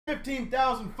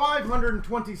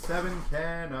15,527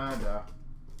 Canada.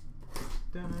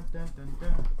 Dun, dun, dun,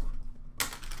 dun.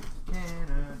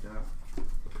 Canada.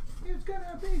 It's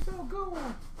gonna be so cool.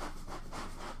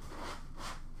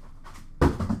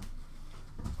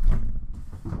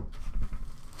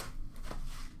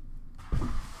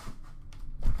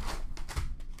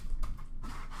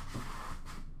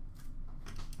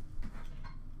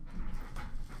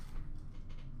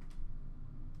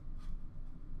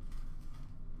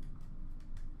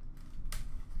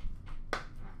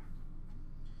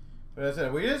 But as I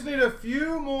said, we just need a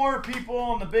few more people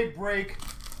on the big break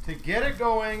to get it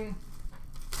going,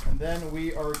 and then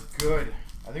we are good.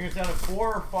 I think it's down to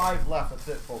 4 or 5 left. That's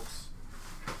it, folks.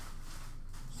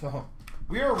 So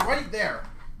we are right there.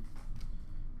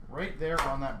 Right there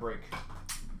on that break.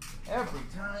 Every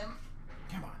time.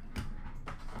 Come on.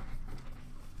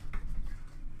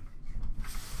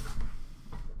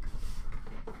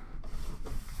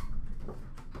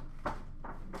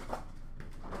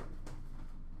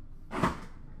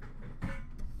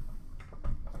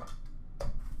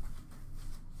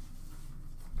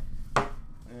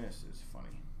 This is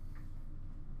funny.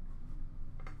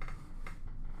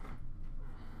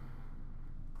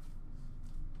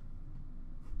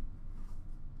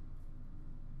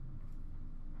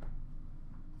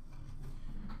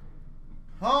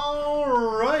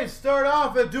 All right, start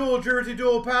off at dual jersey,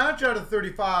 dual patch out of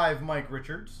 35, Mike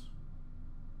Richards.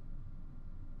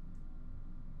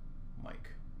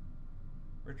 Mike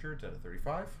Richards out of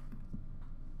 35.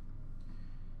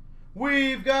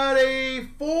 We've got a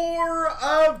 4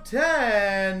 of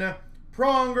 10,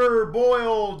 Pronger,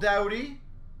 Boyle, Doughty.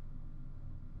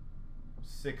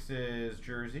 6 is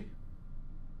jersey.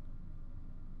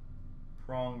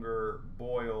 Pronger,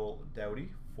 Boyle,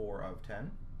 Doughty, 4 of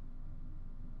 10.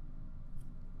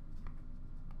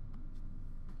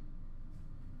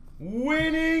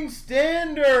 Winning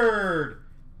standard,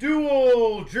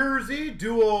 dual jersey,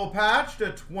 dual patch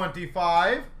to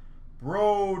 25.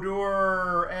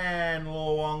 Brodeur and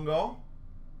Luongo.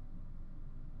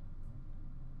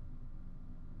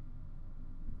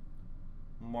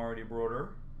 Marty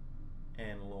Brodeur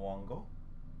and Luongo.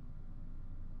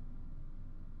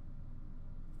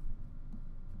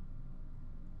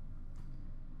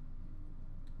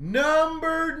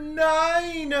 Number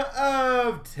 9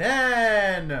 of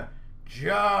 10,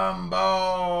 Jumbo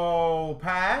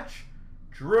patch,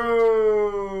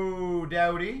 Drew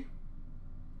Doughty.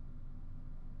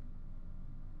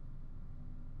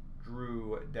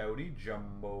 Drew Doughty,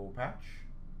 Jumbo patch.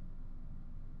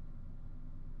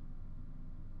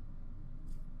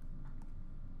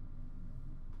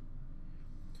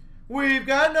 We've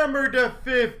got number to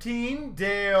 15,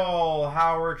 Dale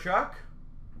Hawerchuk.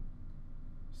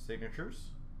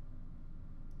 Signatures.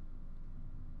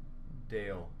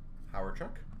 Dale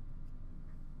Hawerchuk.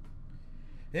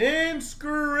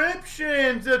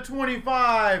 Inscriptions at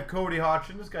 25, Cody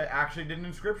Hodgson. This guy actually did an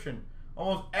inscription.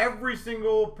 Almost every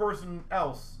single person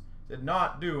else did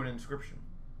not do an inscription.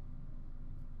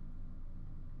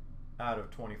 Out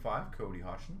of 25, Cody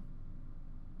Hodgson.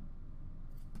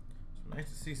 So nice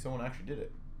to see someone actually did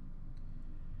it.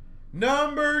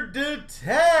 Number to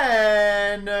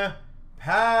 10,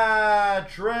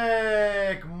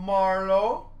 Patrick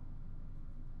Marleau.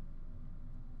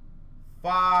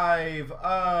 5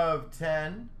 of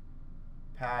 10,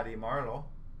 Patty Marleau.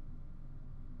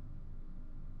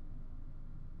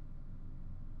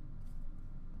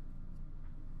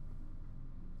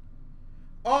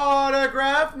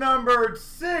 Autograph numbered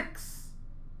 6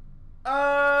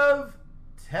 of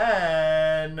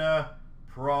 10,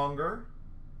 Pronger.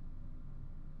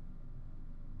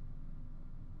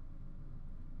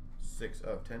 6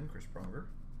 of 10, Chris Pronger.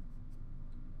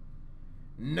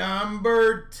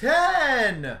 Number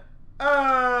 10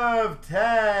 of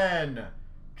 10,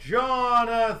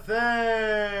 Jonathan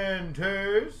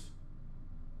Toews.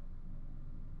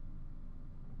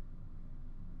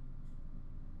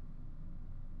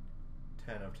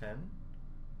 10 of 10,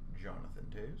 Jonathan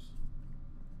Toews.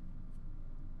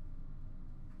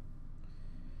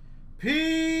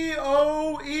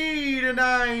 POE to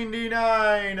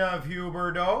 99 of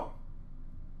Huberdeau.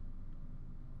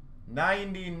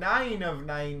 99 of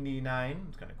 99.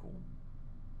 It's kind of cool.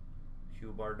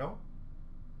 Huberdeau.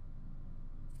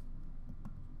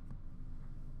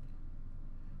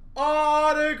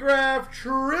 Autograph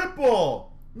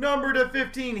triple. Number to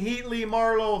 15, Heatley,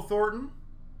 Marleau, Thornton.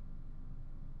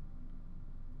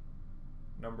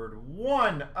 Numbered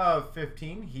 1 of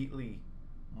 15, Heatley,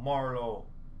 Marleau,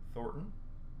 Thornton.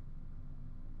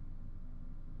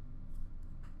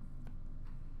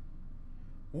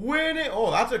 Winning,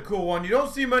 oh, that's a cool one. You don't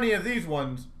see many of these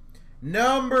ones.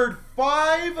 Numbered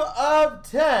 5 of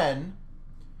 10.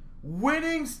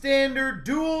 Winning standard,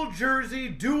 dual jersey,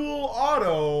 dual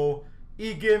auto,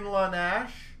 Egan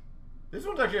Lanash. This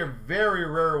one's actually a very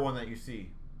rare one that you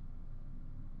see.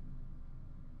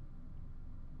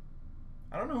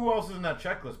 I don't know who else is in that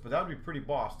checklist, but that would be pretty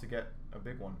boss to get a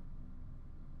big one.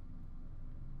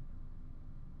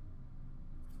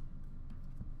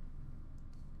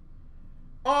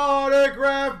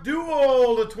 Autograph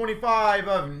duel to 25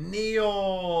 of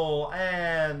Neil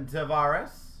and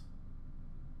Tavares.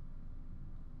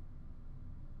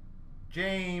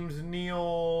 James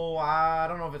Neal, I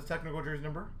don't know if it's technical jersey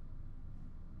number.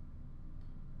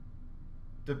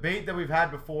 Debate that we've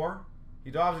had before.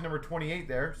 He's obviously number 28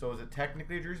 there, so is it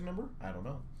technically a jersey number? I don't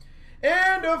know.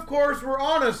 And of course, we're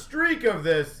on a streak of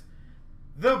this.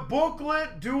 The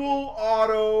booklet dual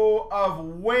auto of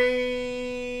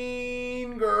Wayne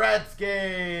Gretzky.